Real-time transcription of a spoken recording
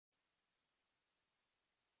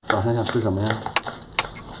晚上想吃什么呀？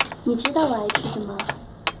你知道我爱吃什么？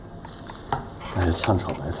那就炝炒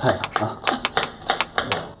白菜啊！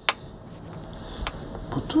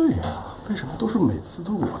不对呀，为什么都是每次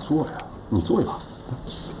都是我做呀？你做一把。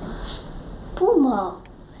不嘛，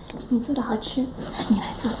你做的好吃，你来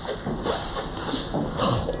做。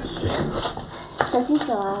讨厌！小心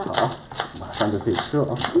手啊！好，马上就可以吃了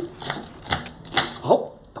啊！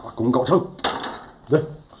好，大功告成。对。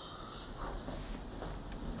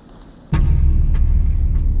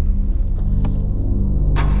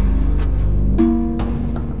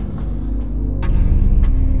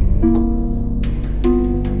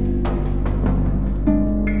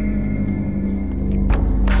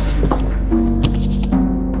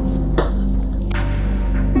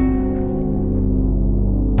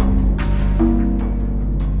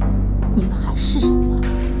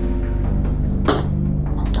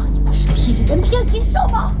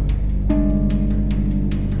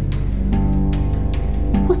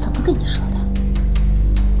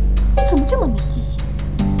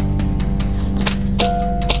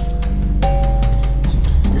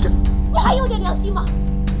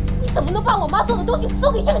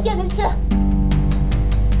 送给这个贱人吃！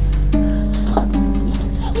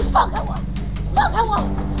你放开我！放开我！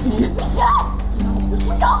你起来！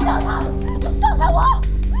我饶不了他！你放开我！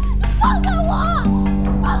你放开我！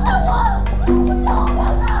放开我！我饶不了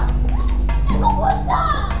他！你这个混蛋！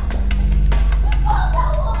你放开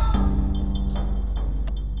我！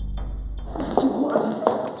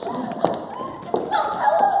放开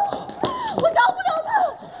我！我饶不了他！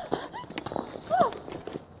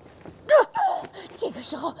这个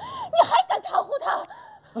时候，你还敢袒护他？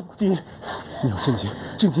静怡，你要镇静，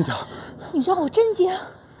镇静点。你让我镇静？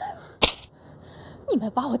你们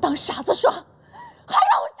把我当傻子耍，还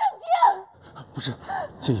让我镇静？不是，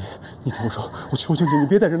静怡，你听我说，我求求你，你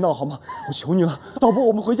别在这闹好吗？我求你了，导播，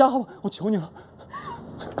我们回家好吗？我求你了。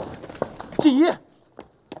静怡，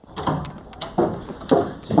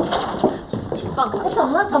静怡，放开！怎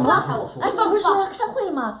么了？怎么了？哎，不是要开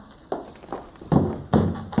会吗？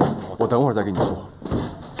 我等会儿再跟你说。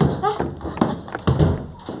哎，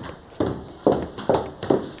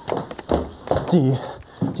静怡，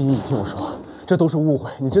静怡，你听我说，这都是误会，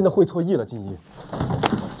你真的会错意了，静怡。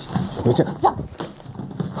别这样。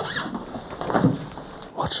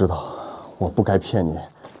我知道，我不该骗你，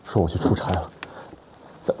说我去出差了。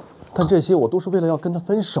但这些我都是为了要跟他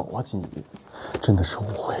分手啊，静怡，真的是误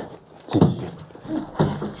会，静怡。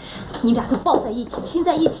你俩都抱在一起，亲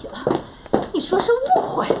在一起了，你说是误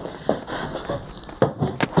会？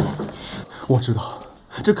 我知道，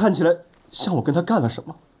这看起来像我跟他干了什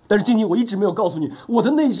么，但是静怡，我一直没有告诉你，我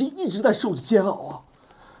的内心一直在受着煎熬啊。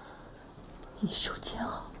你受煎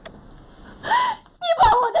熬？你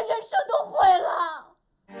把我的人生都毁了，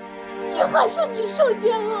你还说你受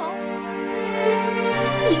煎熬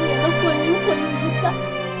？7年的婚姻毁于一旦，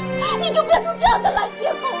你就编出这样的烂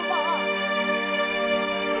借口吗？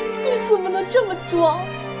你怎么能这么装？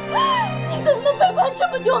你怎么能背叛这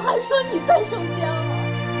么久，还说你在受煎熬？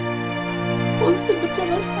 我怎么这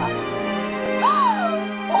么傻？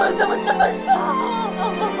我怎么这么傻？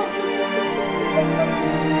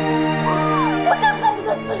我真恨不得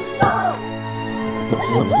自杀！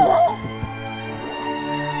起来！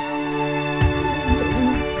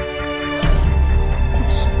我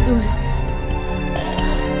什么都忍了。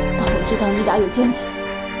当我知道你俩有奸情，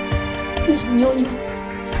为了妞妞，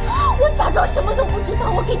我假装什么都不知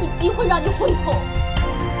道，我给你机会让你回头。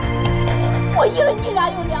我以为你俩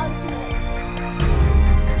有良知。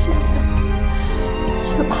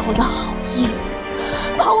 却把我的好意，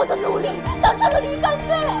把我的努力当成了驴肝肺。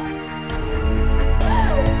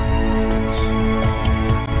对不起，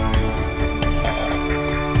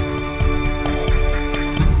对不起，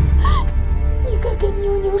你该跟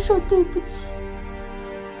妞妞说对不起。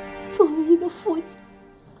作为一个父亲，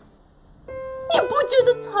你不觉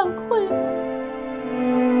得惭愧吗？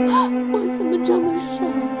我怎么这么傻？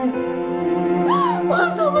我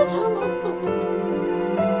怎么这么笨？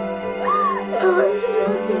 为什么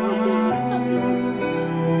这么对你撒谎？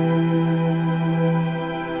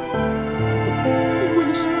你为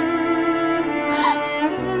什么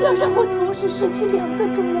要让我同时失去2个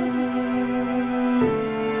重要的人？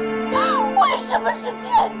为什么是倩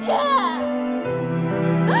倩？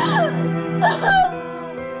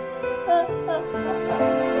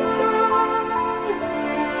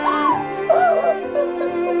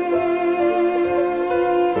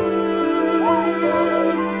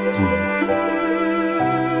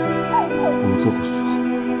坐回去说。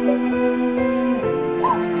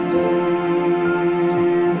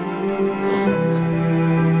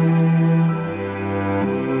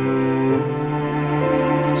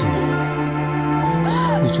静怡，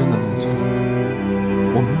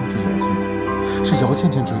倩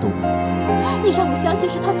倩追的我。你让我相信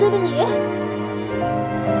是他追的你。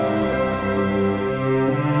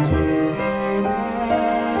金怡，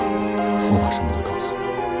我把什么都告诉你。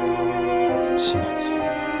7年级，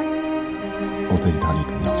我在意大利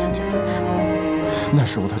跟姚倩倩认识，那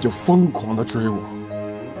时候她就疯狂地追我。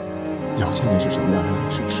姚倩倩是什么样的人，你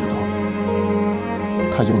是知道的。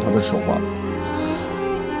她用她的手腕，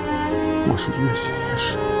我是越陷越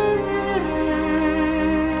深。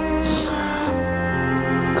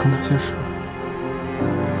可那些事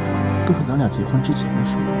都是咱俩结婚之前的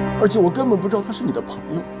事，而且我根本不知道他是你的朋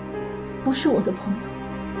友。不是我的朋友，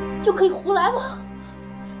就可以胡来吗？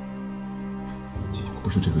姐，不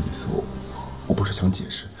是这个意思，我不是想解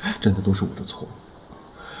释，真的都是我的错。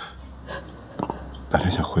本来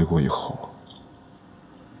想回国以后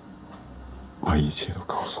把一切都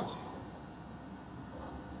告诉你，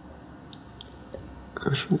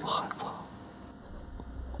可是我害怕，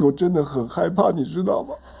我真的很害怕，你知道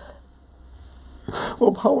吗？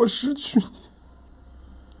我怕我失去你。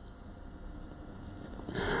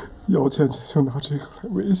姚倩倩就拿这个来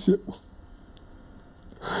威胁我，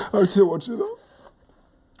而且我知道，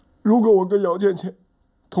如果我跟姚倩倩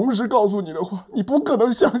同时告诉你的话，你不可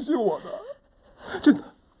能相信我的。真的，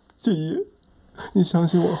静怡，你相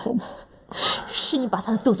信我好吗？是你把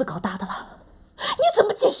他的肚子搞大的吧？你怎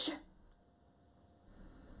么解释？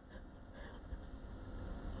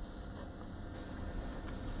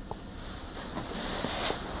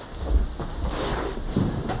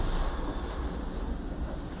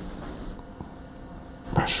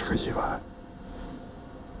那是个意外，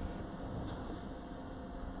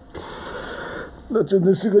那真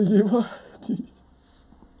的是个意外。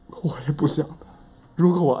我也不想的。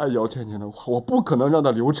如果我爱姚倩倩的话，我不可能让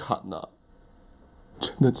她流产的。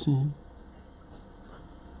真的，金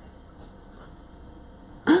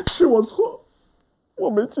怡，是我错，我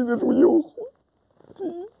没经得住诱惑。金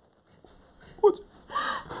怡，我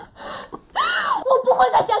不会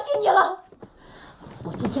再相信你了。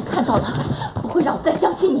我今天看到的不会让我再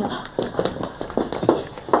相信你了。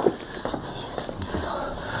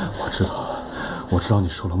我知道你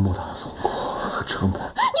受了莫大的痛苦和折磨。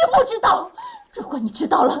你不知道，如果你知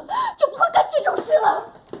道了，就不会干这种事了。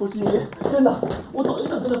我金怡，真的，我早就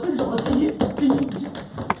想跟他分手了。金怡，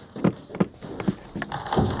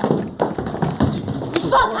你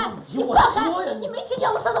放开！你放开！你没听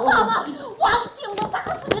见我说的话吗？王静，我打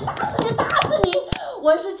死你！打死你！打死你！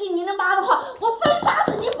我是静怡的妈的话，我非打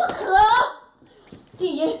死你不可。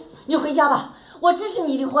静怡，你回家吧，我支持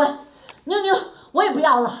你离婚。妞妞，我也不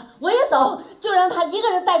要了，我也走，就让他一个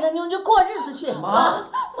人带着妞妞过日子去。妈，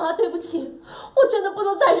对不起，我真的不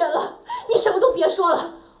能再忍了，你什么都别说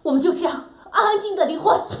了，我们就这样安安静静的离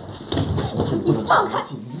婚。你放开！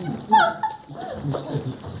放开！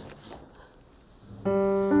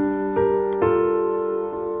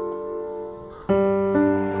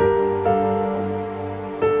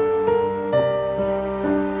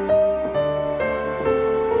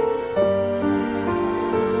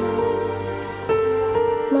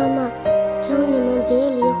妈妈，求你们别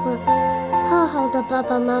离婚。浩浩的爸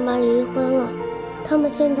爸妈妈离婚了，他们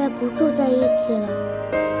现在不住在一起了。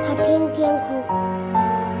他天天哭。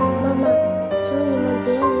妈妈，求你们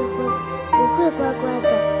别离婚，我会乖乖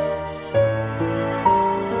的。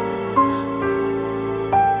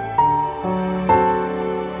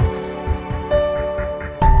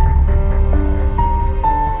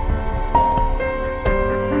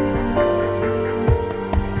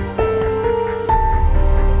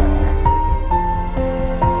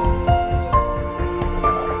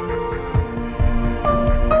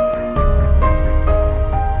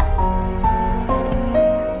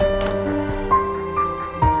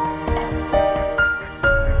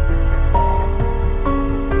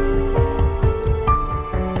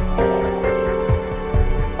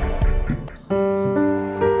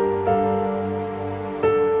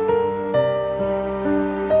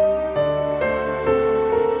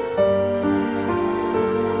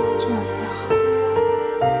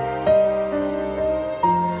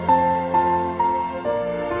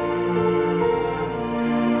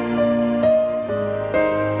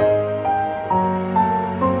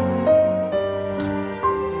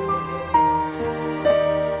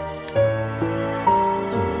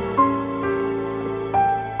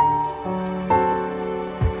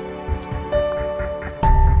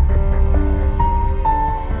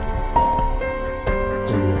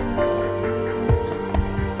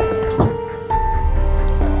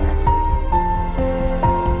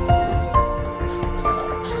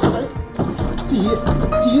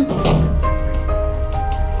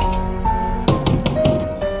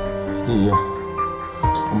静怡，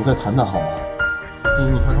我们再谈谈好吗？静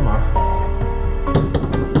怡，你开门。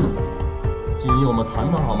你我们谈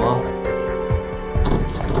谈好吗？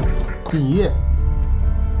近一夜。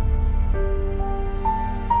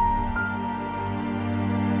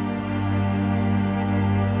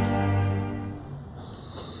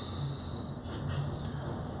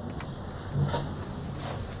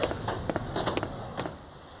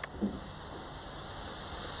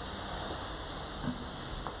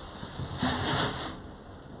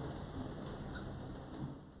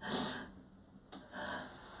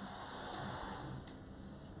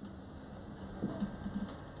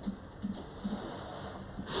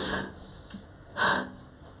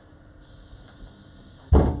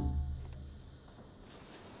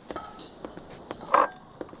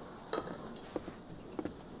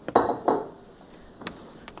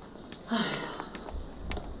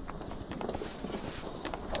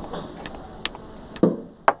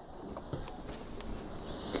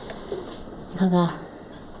 看看，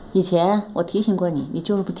以前我提醒过你，你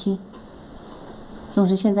就是不听，弄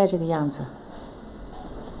成现在这个样子。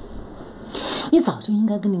你早就应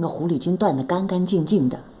该跟那个狐狸精断得干干净净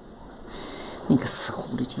的。那个死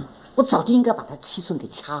狐狸精，我早就应该把他七寸给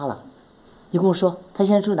掐了。你跟我说他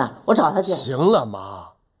现在住哪儿？我找他去。行了，妈，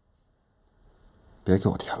别给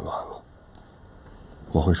我添乱了，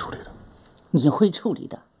我会处理的。你会处理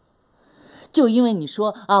的，就因为你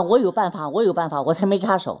说啊，我有办法，我有办法，我才没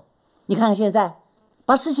插手。 你看看现在，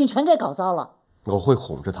把事情全给搞糟了。我会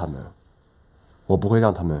哄着他们，我不会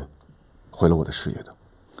让他们毁了我的事业的。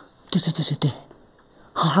对，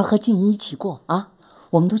好好和静怡一起过啊！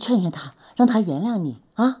我们都劝劝他，让他原谅你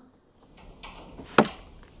啊。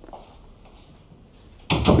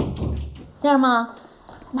燕儿妈，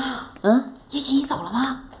妈，叶静怡走了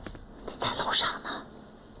吗？在楼上呢。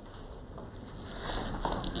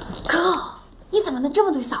哥，你怎么能这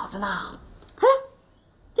么对嫂子呢？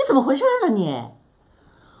 你怎么回事呢你？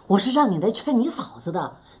我是让你来劝你嫂子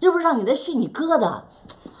的，又不是让你来训你哥的。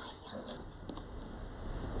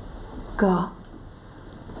哥，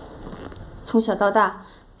从小到大，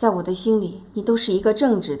在我的心里，你都是一个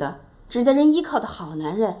正直的、值得人依靠的好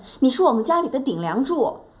男人。你是我们家里的顶梁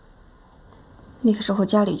柱。那个时候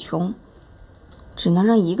家里穷，只能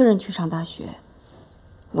让一个人去上大学，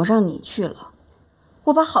我让你去了，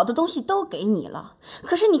我把好的东西都给你了。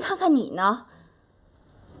可是你看看你呢？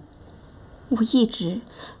 我一直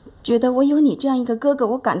觉得我有你这样一个哥哥，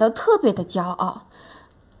我感到特别的骄傲。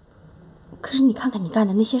可是你看看你干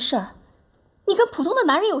的那些事儿，你跟普通的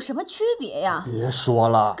男人有什么区别呀？别说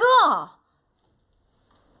了，哥，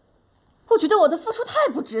我觉得我的付出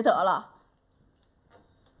太不值得了，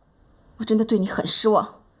我真的对你很失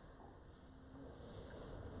望。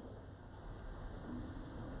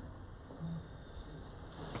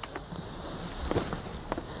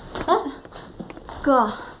啊，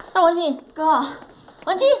哥。 让王静，哥，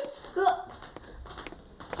王静，哥，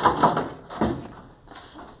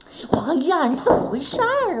王燕，你怎么回事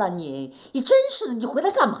儿了你？你真是的，你回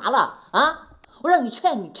来干嘛了啊？我让你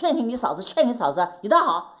劝你嫂子，你倒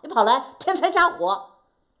好，你跑来添柴加火。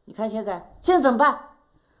你看现在怎么办？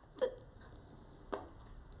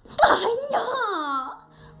哎呀！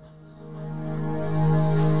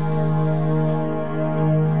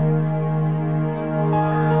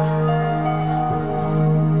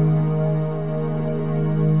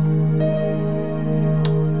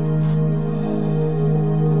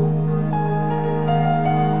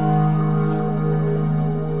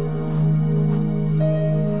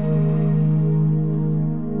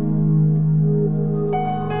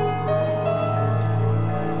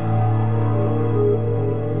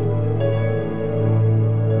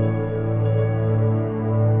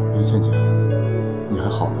 倩倩，你还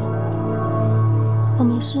好吗？我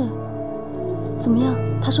没事。怎么样？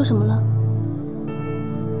他说什么了？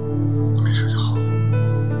没事就好。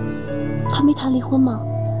他没谈离婚吗？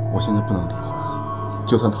我现在不能离婚，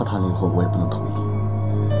就算他谈离婚，我也不能同意。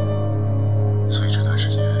所以这段时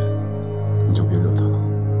间你就别惹他了，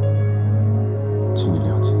请你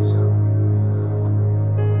谅解一下。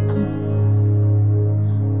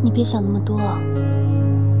你别想那么多啊，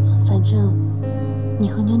反正你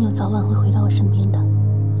和妞妞早晚会回到我身边的，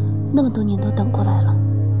那么多年都等过来了，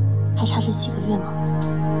还差这几个月吗？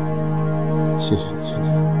谢谢你，倩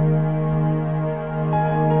倩，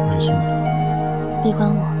委屈你了。别管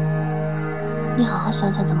我，你好好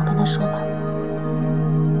想想怎么跟他说吧。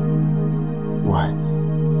我爱你，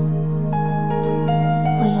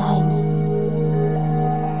我也爱你。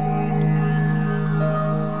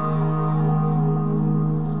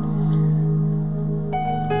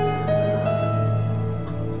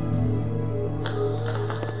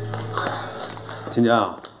秦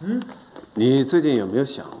江，你最近有没有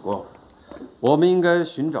想过，我们应该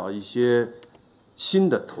寻找一些新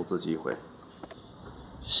的投资机会？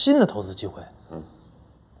新的投资机会。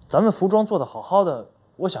咱们服装做得好好的，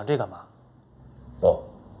我想这干嘛？不，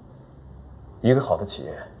一个好的企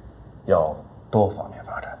业要多方面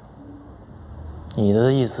发展。你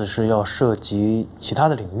的意思是要涉及其他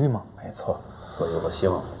的领域吗？没错，所以我希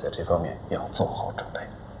望你在这方面要做好准备。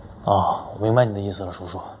哦，我明白你的意思了，叔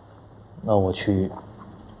叔。那我去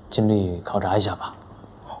尽力考察一下吧。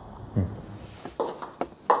好，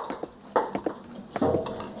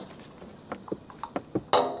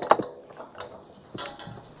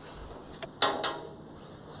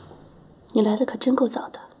你来的可真够早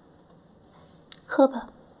的，喝吧，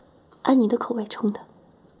按你的口味冲的。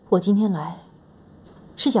我今天来，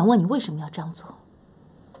是想问你为什么要这样做？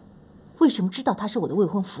为什么知道他是我的未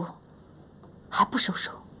婚夫，还不收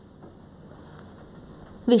手？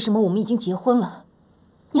为什么我们已经结婚了，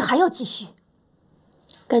你还要继续？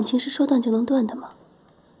感情是说断就能断的吗？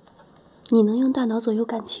你能用大脑左右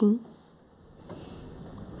感情？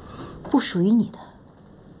不属于你的，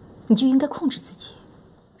你就应该控制自己。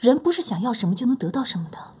人不是想要什么就能得到什么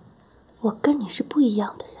的。我跟你是不一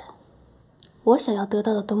样的人，我想要得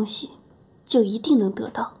到的东西，就一定能得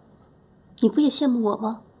到。你不也羡慕我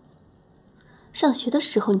吗？上学的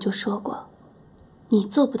时候你就说过，你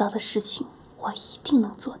做不到的事情，我一定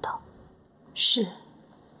能做到。是，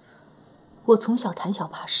我从小胆小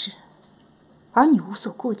怕事，而你无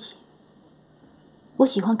所顾忌。我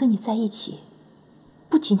喜欢跟你在一起，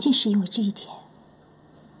不仅仅是因为这一点。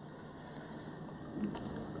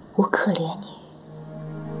我可怜你，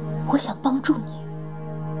我想帮助你。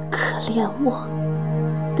可怜我？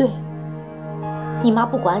对，你妈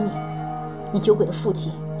不管你，你酒鬼的父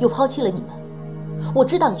亲又抛弃了你们。我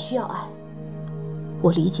知道你需要爱，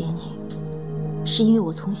我理解你，是因为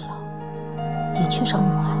我从小也缺少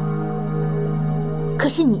母爱。可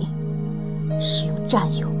是你是用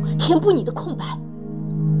占有填补你的空白。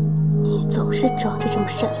你总是装着这么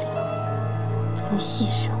善良，用牺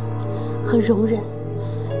牲和容忍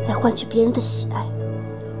来换取别人的喜爱。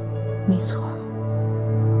没错，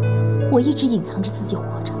我一直隐藏着自己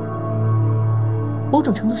活着。某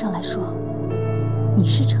种程度上来说，你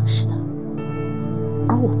是诚实的，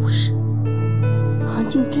而我不是。王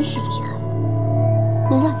静真是厉害，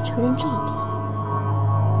能让你承认这一点。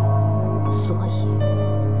所以，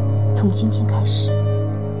从今天开始，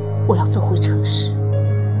我要做回诚实。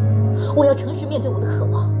我要诚实面对我的渴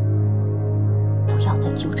望，不要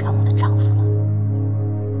再纠缠我的丈夫了，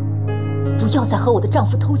不要再和我的丈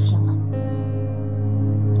夫偷情了。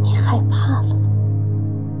你害怕了？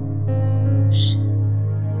是，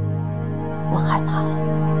我害怕了。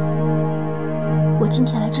我今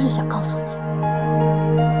天来真是想告诉你，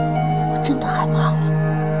我真的害怕了。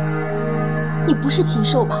你不是禽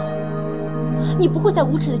兽吧？你不会再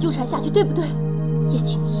无耻的纠缠下去，对不对？叶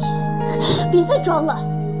景怡，别再装了。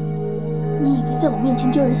你以为在我面前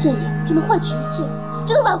丢人现眼就能换取一切，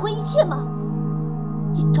就能挽回一切吗？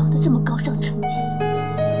你装得这么高尚纯洁，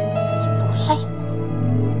你不累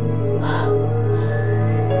吗？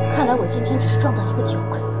看来我今天只是撞到一个酒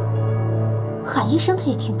鬼，喊一声他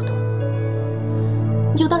也听不懂。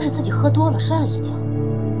你就当是自己喝多了摔了一跤，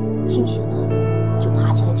清醒了就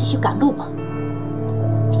爬起来继续赶路吧，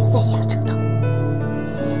别再瞎折腾。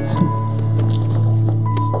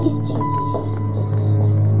叶景怡。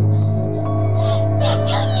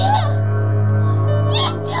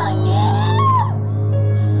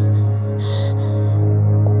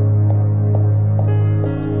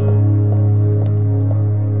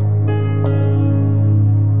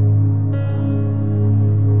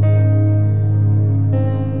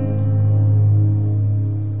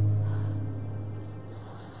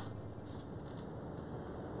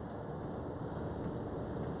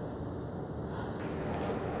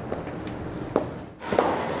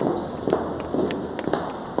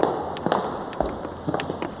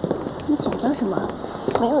紧张什么？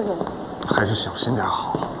没有人。还是小心点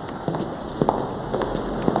好。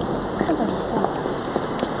看到你笑了。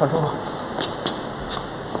上车吧。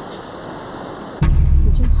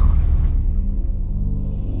你真好。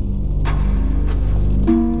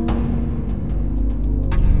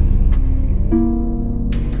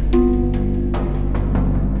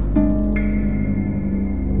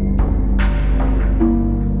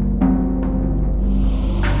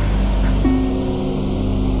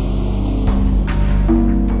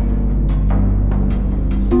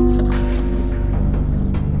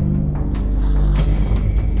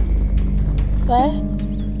喂，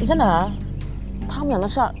你在哪儿？他们俩的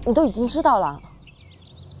事儿你都已经知道了。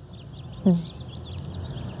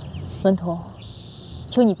文彤，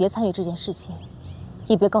求你别参与这件事情，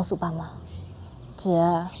也别告诉爸妈。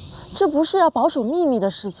姐，这不是要保守秘密的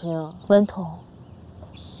事情。文彤，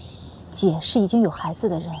姐是已经有孩子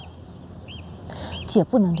的人，姐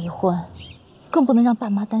不能离婚，更不能让爸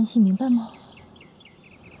妈担心，明白吗？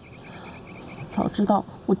早知道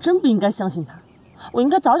我真不应该相信他，我应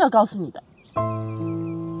该早点告诉你的。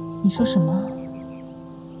你说什么？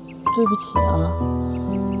对不起啊，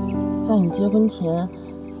在你结婚前，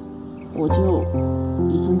我就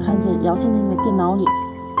已经看见姚倩倩的电脑里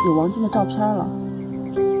有王静的照片了。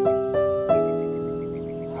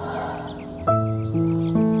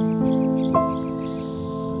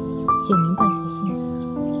姐明白你的心思，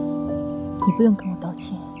你不用跟我道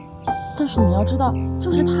歉。但是你要知道，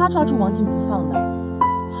就是他抓住王静不放的。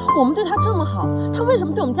我们对他这么好，他为什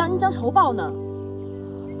么对我们家恩将仇报呢？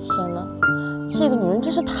天哪，这个女人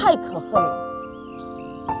真是太可恨了！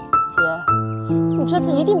姐，你这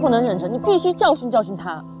次一定不能忍着，你必须教训教训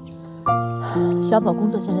他。小宝工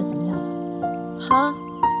作现在怎么样了？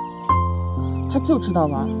他就知道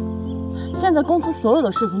玩。现在公司所有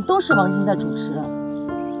的事情都是王静在主持。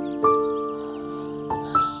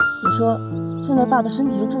你说现在爸的身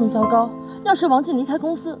体又这么糟糕，要是王静离开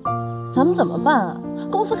公司，咱们怎么办啊？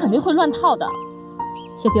公司肯定会乱套的。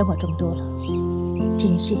先别管这么多了，这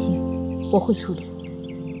件事情我会处理。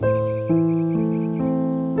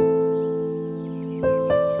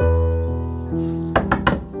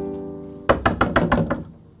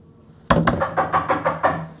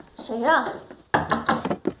谁呀？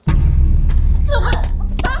四回，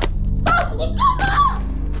打死你干嘛？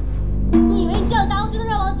你以为你这样打我就能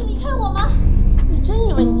让王静离开我吗？你真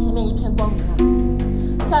以为你前面一片光明啊？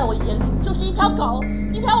在我眼里，你就是一条狗，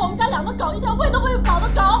一条我们家养的狗，一条喂都喂不饱的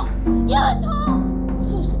狗。叶文涛，不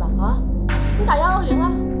信是吧？啊，你打110了？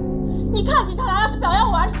你看警察来了是表扬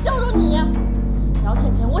我还是羞辱你？姚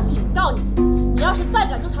倩倩，我警告你，你要是再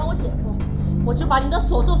敢纠缠我姐夫，我就把你的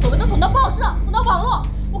所作所为都捅到报纸上，捅到网络，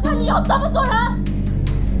我看你以后怎么做人。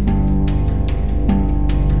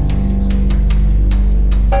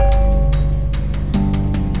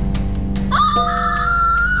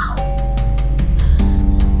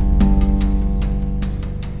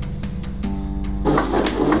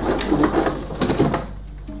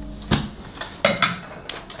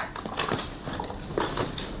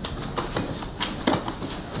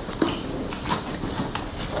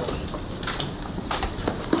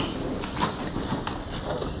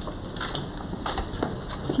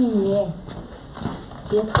静怡，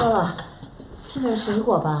别拖了，吃点水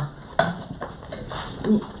果吧。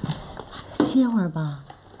你歇会儿吧。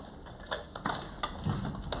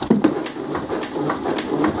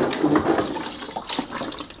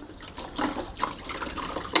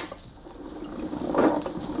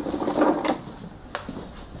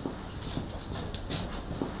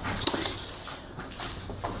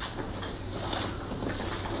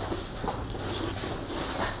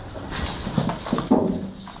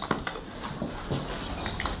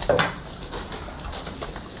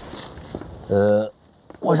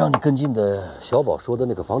我让你跟进的小宝说的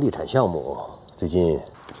那个房地产项目，最近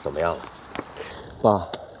怎么样了？爸，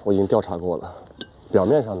我已经调查过了，表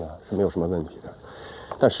面上呢是没有什么问题的，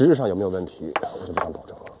但实质上有没有问题，我就不敢保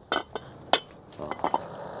证了。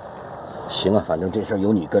行啊，反正这事儿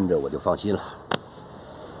有你跟着，我就放心了。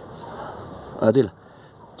对了，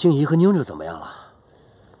静怡和妞妞怎么样了？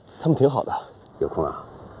他们挺好的。有空啊，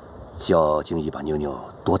叫静怡把妞妞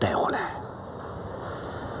多带回来。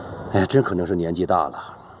哎呀，真可能是年纪大了，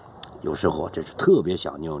有时候真是特别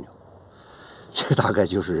想妞妞。这大概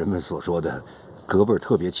就是人们所说的隔辈儿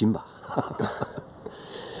特别亲吧。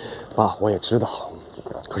爸，我也知道，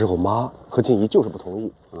可是我妈和静怡就是不同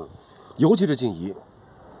意。尤其是静怡，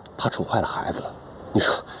怕宠坏了孩子。你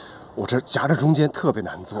说，我这夹着中间特别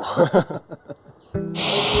难做。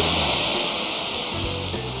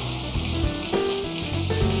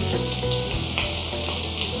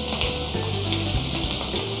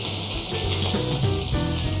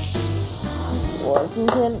我今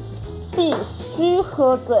天必须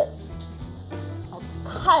喝醉，我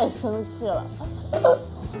太生气了。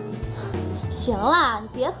行了，你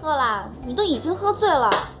别喝了，你都已经喝醉了。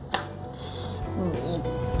你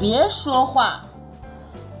别说话，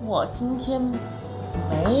我今天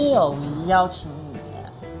没有邀请你。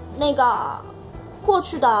那个，过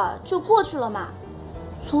去的就过去了嘛。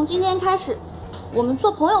从今天开始，我们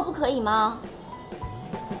做朋友不可以吗？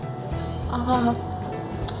好，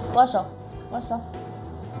握手。握手。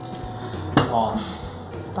哦，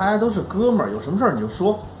大家都是哥们儿，有什么事儿你就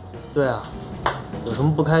说。对啊，有什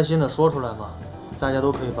么不开心的说出来嘛，大家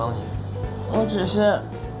都可以帮你。我只是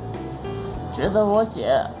觉得我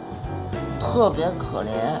姐特别可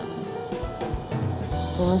怜，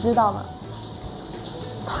你们知道吗？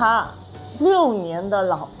她6年的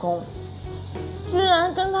老公居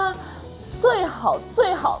然跟她最好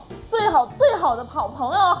的好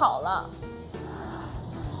朋友好了。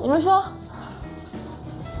你们说，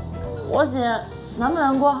我姐难不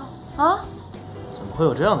难过啊？怎么会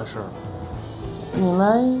有这样的事儿呢？你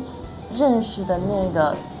们认识的那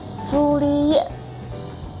个朱丽叶，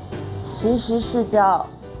其实是叫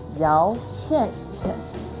姚倩倩，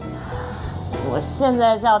我现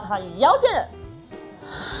在叫她姚贱人。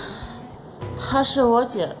她是我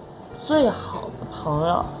姐最好的朋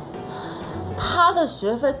友，她的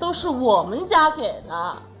学费都是我们家给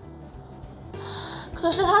的，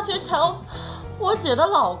可是她却抢我姐的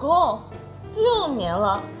老公6年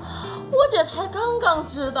了，我姐才刚刚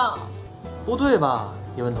知道。不对吧，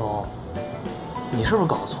叶文彤，你是不是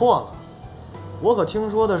搞错了？我可听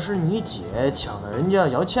说的是你姐抢了人家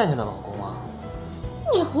姚倩倩的老公啊！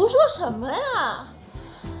你胡说什么呀？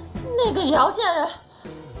那个姚贱人，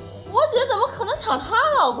我姐怎么可能抢她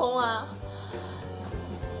老公啊？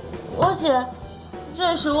我姐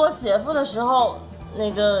认识我姐夫的时候，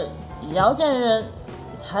那个姚贱人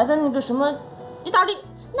还在那个什么意大利。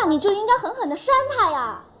那你就应该狠狠地扇他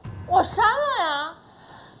呀！我扇了呀，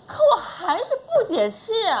可我还是不解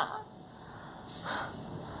气啊！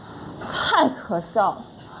太可笑了！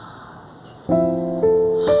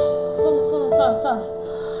算了，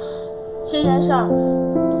这件事儿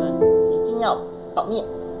你们一定要保密。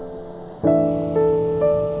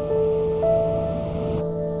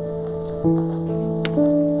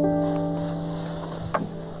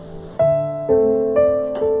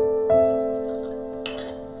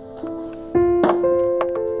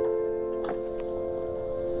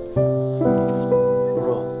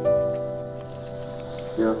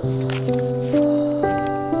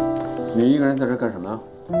在这干什么呀？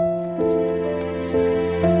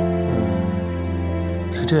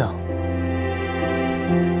是这样，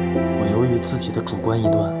我由于自己的主观臆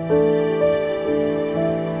断，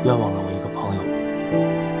冤枉了我一个朋友，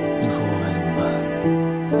你说我该怎么办？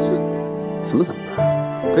这什么怎么办？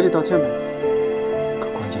赔礼道歉呗。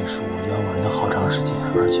可关键是我冤枉人家好长时间，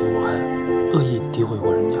而且我还恶意诋毁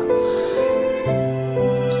过人家，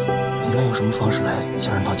你应该用什么方式来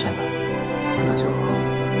向人道歉呢？那就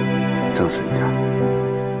正式一点，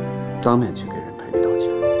当面去给人赔礼道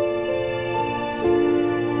歉。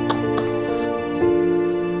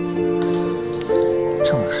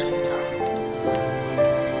正式一点。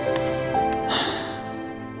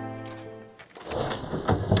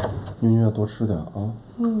妞妞要多吃点啊。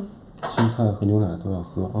青菜和牛奶都要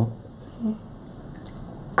喝啊。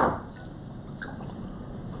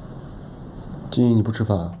金怡，你不吃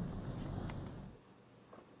饭啊？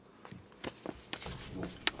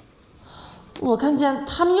我看见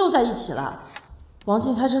他们又在一起了，王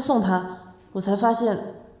静开车送他，我才发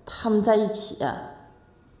现他们在一起。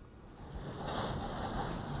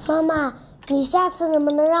妈妈，你下次能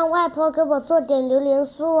不能让外婆给我做点榴莲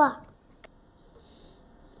酥啊？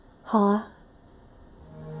好啊。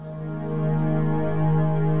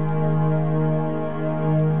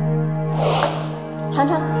尝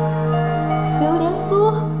尝榴莲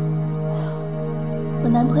酥，我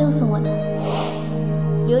男朋友送我的。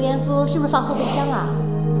榴莲酥是不是放后备箱了？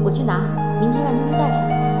我去拿，明天让妞妞带上。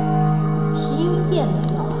听见没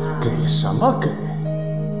有啊？给什么给？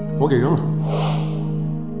我给扔了。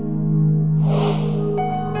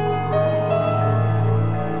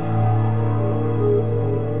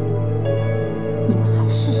你们还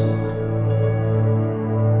是人吗？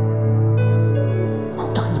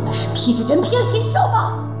难道你们是披着人皮的禽兽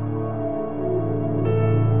吗？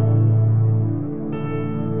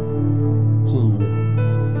金鱼，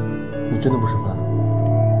你真的不吃饭？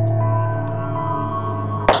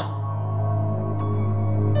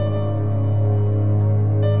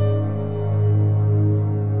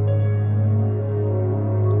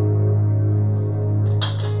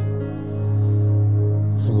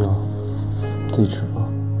妞妞，自己吃啊。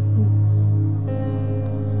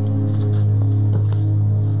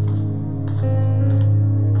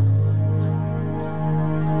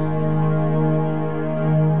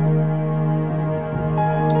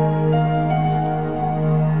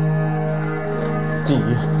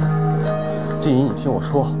静怡，你听我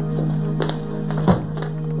说。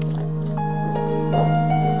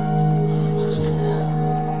静怡，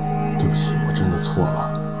对不起，我真的错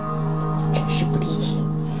了。真是不理解，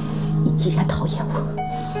你既然讨厌我，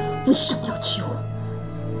为什么要娶我？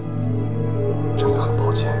真的很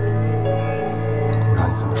抱歉，让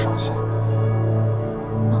你这么伤心。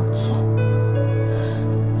抱歉？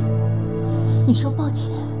你说抱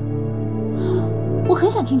歉，我很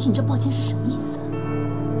想听听你这抱歉是什么意思。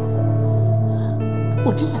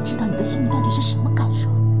我真想知道你的心里到底是什么感受。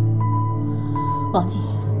王静，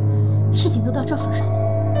事情都到这份上了，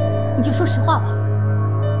你就说实话吧。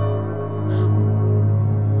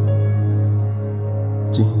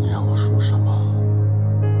金怡，你让我说什么？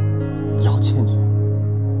姚倩倩，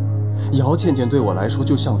姚倩倩对我来说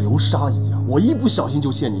就像流沙一样，我一不小心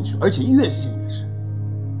就陷进去，而且越陷越深。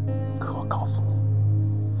可我告诉你，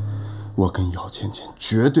我跟姚倩倩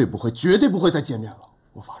绝对不会再见面了，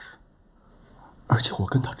我发誓。而且我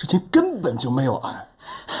跟她之间根本就没有爱。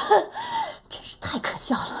真是太可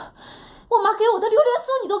笑了！我妈给我的榴莲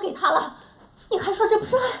酥你都给她了，你还说这不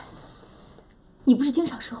是爱？你不是经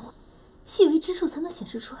常说吗？细微之处才能显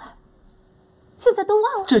示出爱。现在都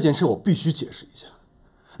忘了。这件事我必须解释一下，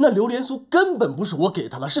那榴莲酥根本不是我给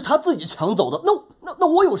她的，是她自己抢走的。那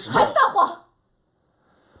我有什么？还撒谎！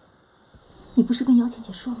你不是跟姚倩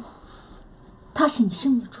倩说吗？她是你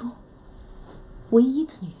生命中唯一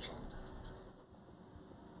的女人。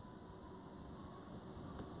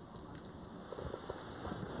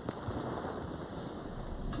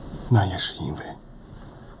那也是因为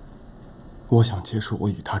我想结束我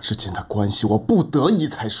与他之间的关系，我不得已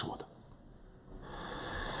才说的。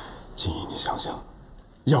金怡，你想想，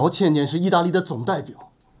姚倩倩是意大利的总代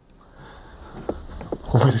表，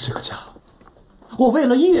我为了这个家，我为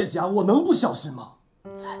了叶家，我能不小心吗？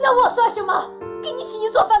那我算什么？给你洗衣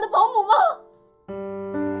做饭的保姆吗？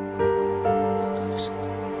我做了什么？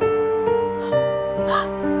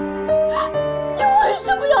你为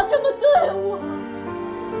什么要这么对我？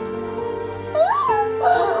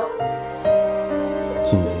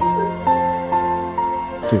金怡，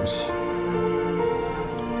对不起，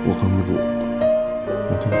我会弥补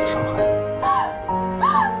我对你的伤害。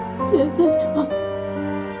别再说，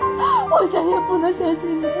我再也不能相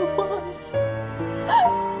信你的话了。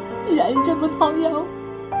既然你这么讨厌我，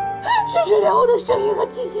甚至连我的声音和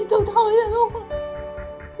气息都讨厌的话，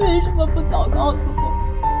为什么不早告诉我？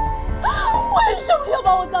为什么要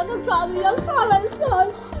把我当成爪子一样刷来刷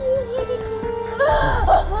去？你别这样，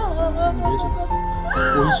我一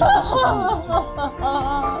直很喜欢你的。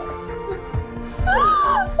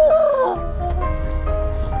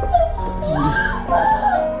金怡，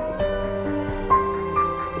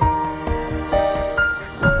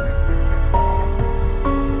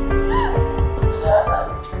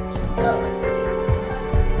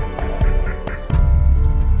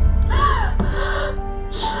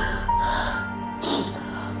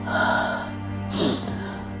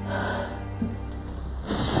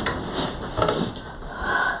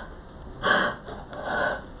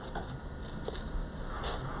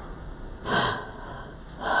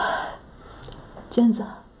娟子，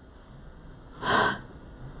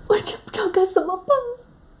我真不知道该怎么办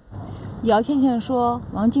了。姚倩倩说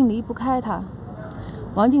王静离不开她，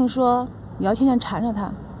王静说姚倩倩缠着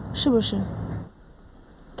她，是不是？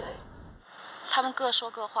对。他们各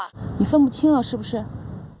说各话，你分不清了是不是？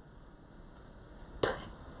对。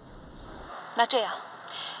那这样，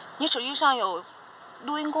你手机上有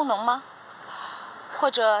录音功能吗？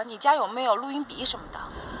或者你家有没有录音笔什么的？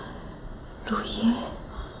录音。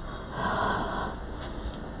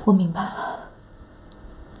我明白了，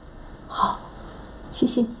好，谢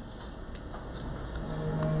谢你。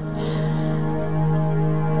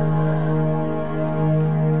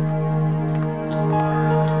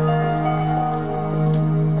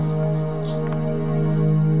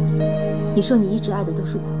你说你一直爱的都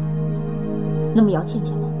是我，那么姚倩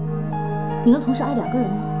倩呢？你能同时爱2个人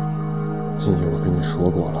吗？金怡，我跟你说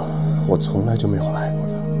过了，我从来就没有爱过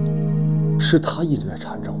她，是她一直在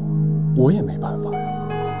缠着我，我也没办法呀。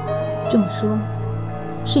这么说，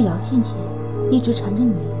是姚倩倩一直缠着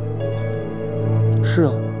你？是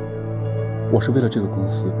啊，我是为了这个公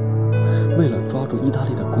司，为了抓住意大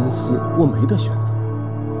利的公司，我没得选择。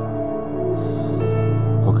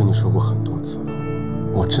我跟你说过很多次了，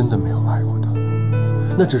我真的没有爱过他，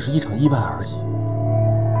那只是一场意外而已。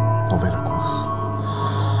我为了公司，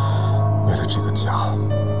为了这个家，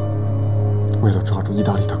为了抓住意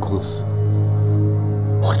大利的公司，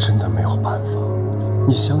我真的没有办法。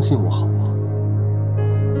你相信我好吗？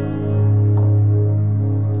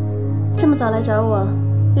这么早来找我，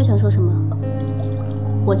又想说什么？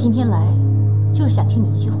我今天来，就是想听你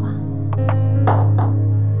一句话。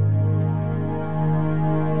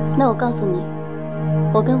那我告诉你，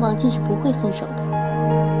我跟王静是不会分手的。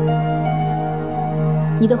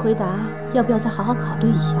你的回答要不要再好好考虑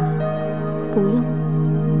一下？不用。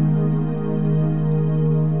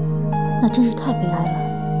那真是太悲哀了。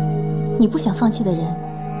你不想放弃的人，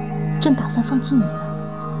正打算放弃你呢。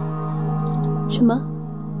什么？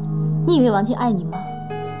你以为王静爱你吗？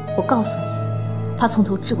我告诉你，他从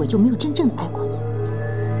头至尾就没有真正的爱过你，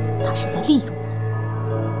他是在利用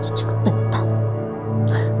你，你这个笨蛋。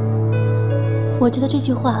我觉得这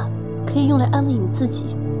句话可以用来安慰你自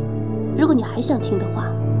己。如果你还想听的话，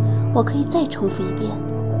我可以再重复一遍，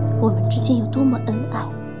我们之间有多么恩爱，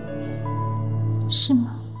是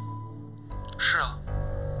吗？是啊，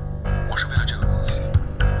我是为了这个公司，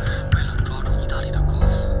为了抓住意大利的公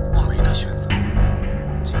司，我没得选择。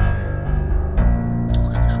金怡，我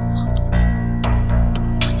跟你说过很多次，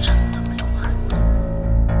我真的没有爱过你，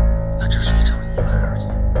那只是一场意外而已。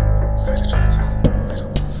我为了这个家，为了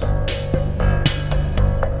公司，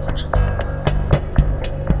我真的没办法。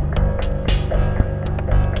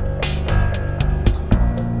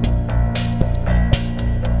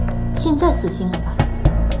现在死心了吧？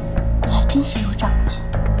你还真是有长进，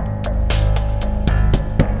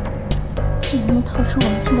竟然能套出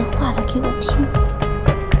王静的话来给我听。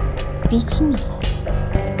比起你来，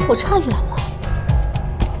我差远了。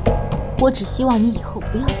我只希望你以后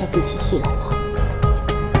不要再自欺欺人了，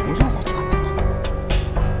不要再缠着他。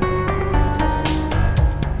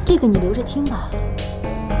这个你留着听吧，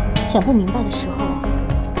想不明白的时候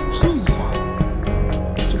听一下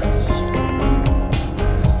就死心了。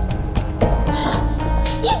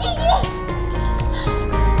叶静怡，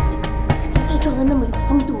别再装得那么有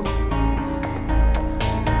风度了。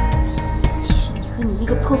其实你和你那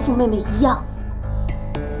个泼妇妹妹一样，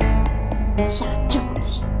假正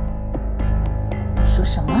经。说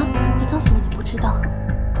什么？别告诉我你不知道。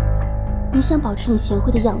你想保持你贤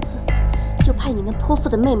惠的样子，就派你那泼妇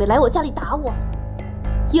的妹妹来我家里打我。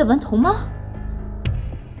叶文彤吗？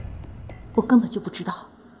我根本就不知道。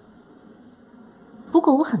不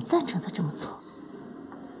过我很赞成她这么做。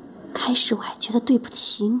开始我还觉得对不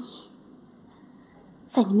起你，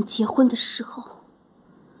在你们结婚的时候，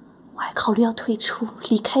我还考虑要退出，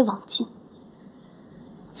离开王静。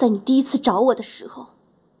在你第一次找我的时候，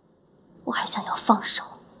我还想要放手。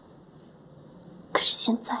可是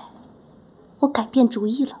现在，我改变主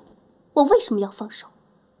意了。我为什么要放手？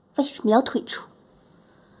为什么要退出？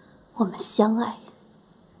我们相爱，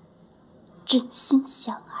真心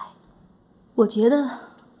相爱。我觉得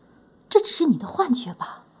这只是你的幻觉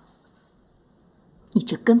吧。你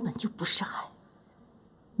这根本就不是爱，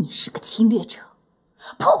你是个侵略者，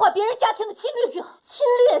破坏别人家庭的侵略者。侵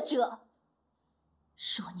略者，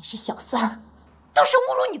说你是小三儿，都是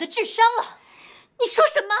侮辱你的智商了。你说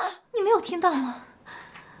什么？你没有听到吗？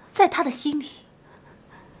在他的心里，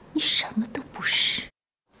你什么都不是。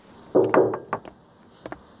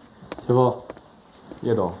铁夫，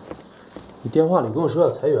叶董，你电话里跟我说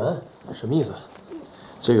要裁员，什么意思？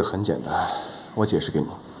这个很简单，我解释给你。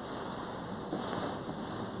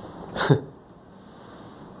哼，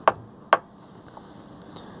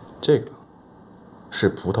这个是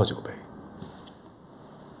葡萄酒杯，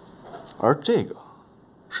而这个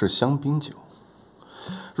是香槟酒。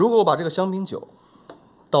如果我把这个香槟酒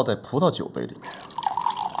倒在葡萄酒杯里面，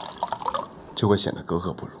就会显得格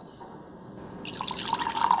格不入。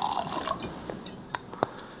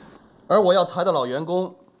而我要裁的老员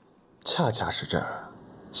工，恰恰是这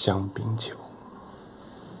香槟酒。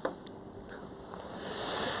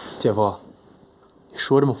姐夫，你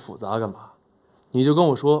说这么复杂干嘛？你就跟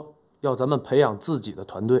我说要咱们培养自己的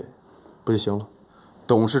团队，不就行了？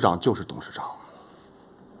董事长就是董事长。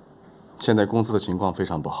现在公司的情况非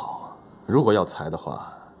常不好，如果要裁的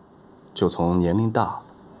话，就从年龄大、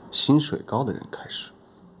薪水高的人开始。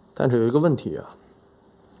但是有一个问题啊，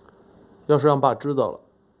要是让爸知道了，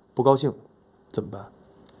不高兴，怎么办？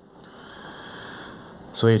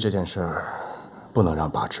所以这件事儿不能让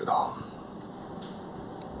爸知道。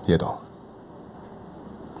叶董，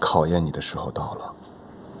考验你的时候到了，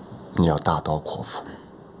你要大刀阔斧。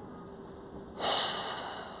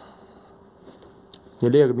你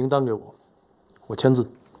列个名单给我，我签字。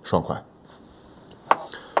爽快。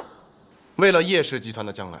为了叶氏集团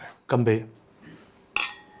的将来，干杯！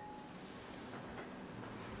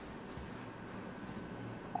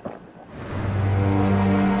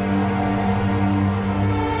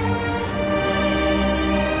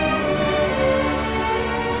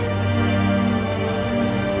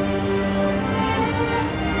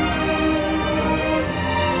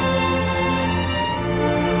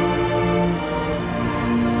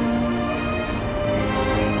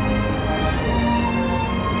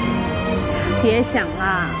别想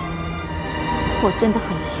啦，我真的很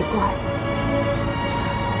奇怪，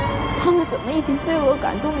他们怎么一点罪恶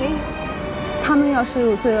感都没有？他们要是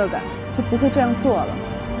有罪恶感，就不会这样做了。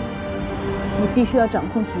你必须要掌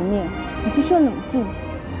控局面，你必须要冷静，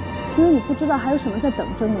因为你不知道还有什么在等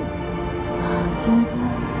着你。娟子，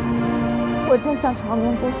我真想长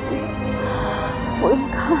眠不醒，不用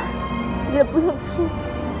看，也不用听，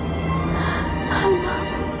太难了。